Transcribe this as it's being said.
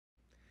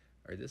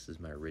Or this is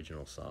my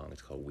original song.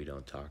 It's called We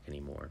Don't Talk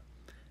Anymore.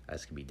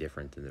 This could be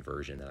different than the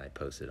version that I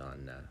posted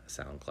on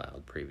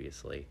SoundCloud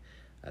previously.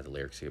 The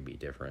lyrics could be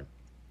different.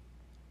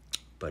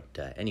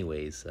 But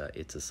anyways,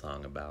 it's a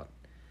song about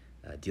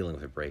dealing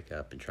with a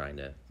breakup and trying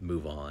to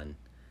move on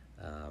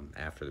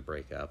after the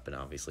breakup, and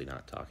obviously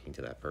not talking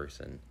to that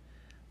person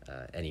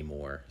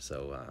anymore.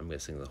 So I'm going to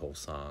sing the whole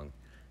song,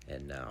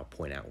 and I'll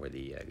point out where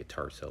the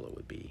guitar solo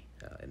would be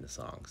in the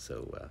song.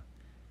 So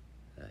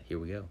here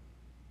we go.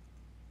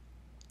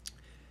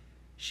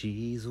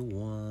 She's the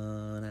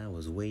one I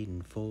was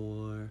waiting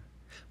for,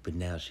 but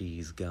now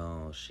she's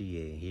gone, she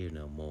ain't here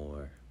no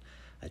more.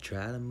 I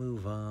try to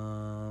move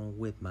on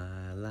with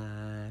my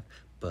life,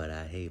 but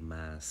I hate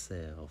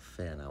myself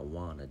and I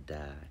wanna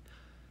die.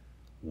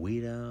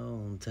 We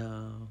don't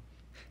talk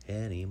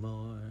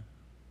anymore.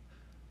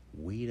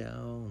 We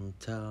don't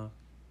talk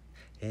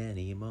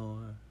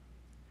anymore.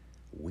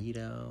 We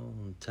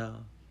don't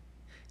talk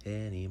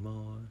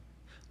anymore.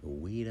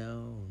 We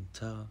don't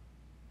talk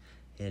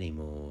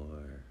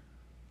anymore.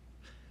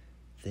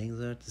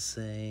 Things aren't the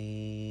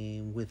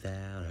same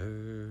without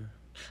her.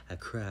 I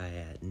cry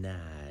at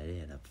night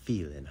and I'm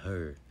feeling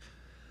hurt.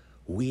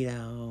 We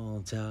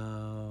don't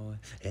talk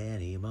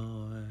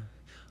anymore.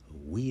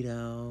 We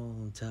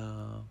don't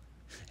talk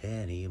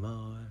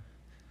anymore.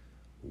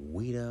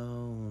 We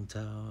don't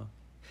talk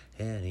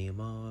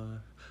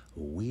anymore.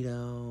 We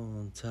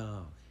don't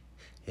talk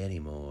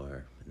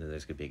anymore. And then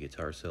there's going to be a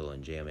guitar solo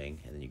and jamming,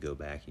 and then you go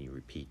back and you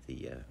repeat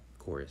the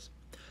chorus.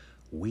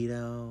 We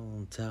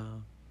don't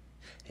talk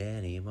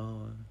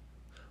anymore.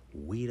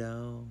 We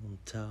don't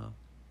talk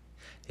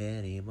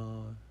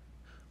anymore.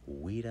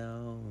 We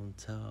don't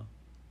talk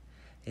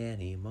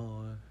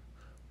anymore.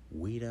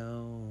 We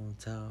don't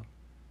talk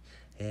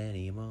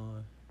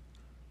anymore.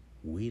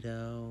 We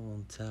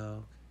don't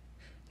talk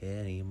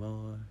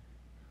anymore.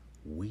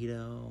 We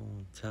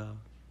don't talk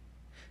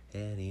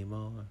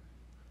anymore.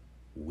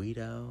 We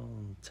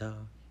don't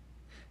talk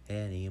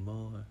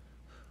anymore.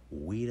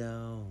 We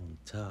don't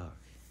talk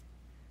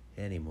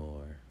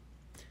anymore.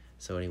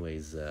 So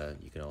anyways,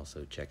 you can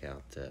also check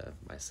out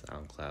my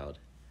SoundCloud,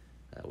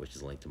 which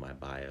is linked to my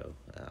bio.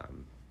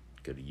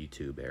 Go to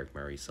YouTube, Eric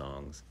Murray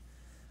Songs,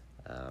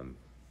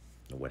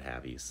 what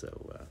have you.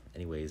 So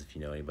anyways, if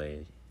you know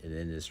anybody in the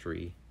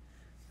industry,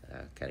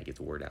 kind of get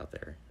the word out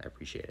there. I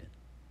appreciate it.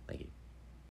 Thank you.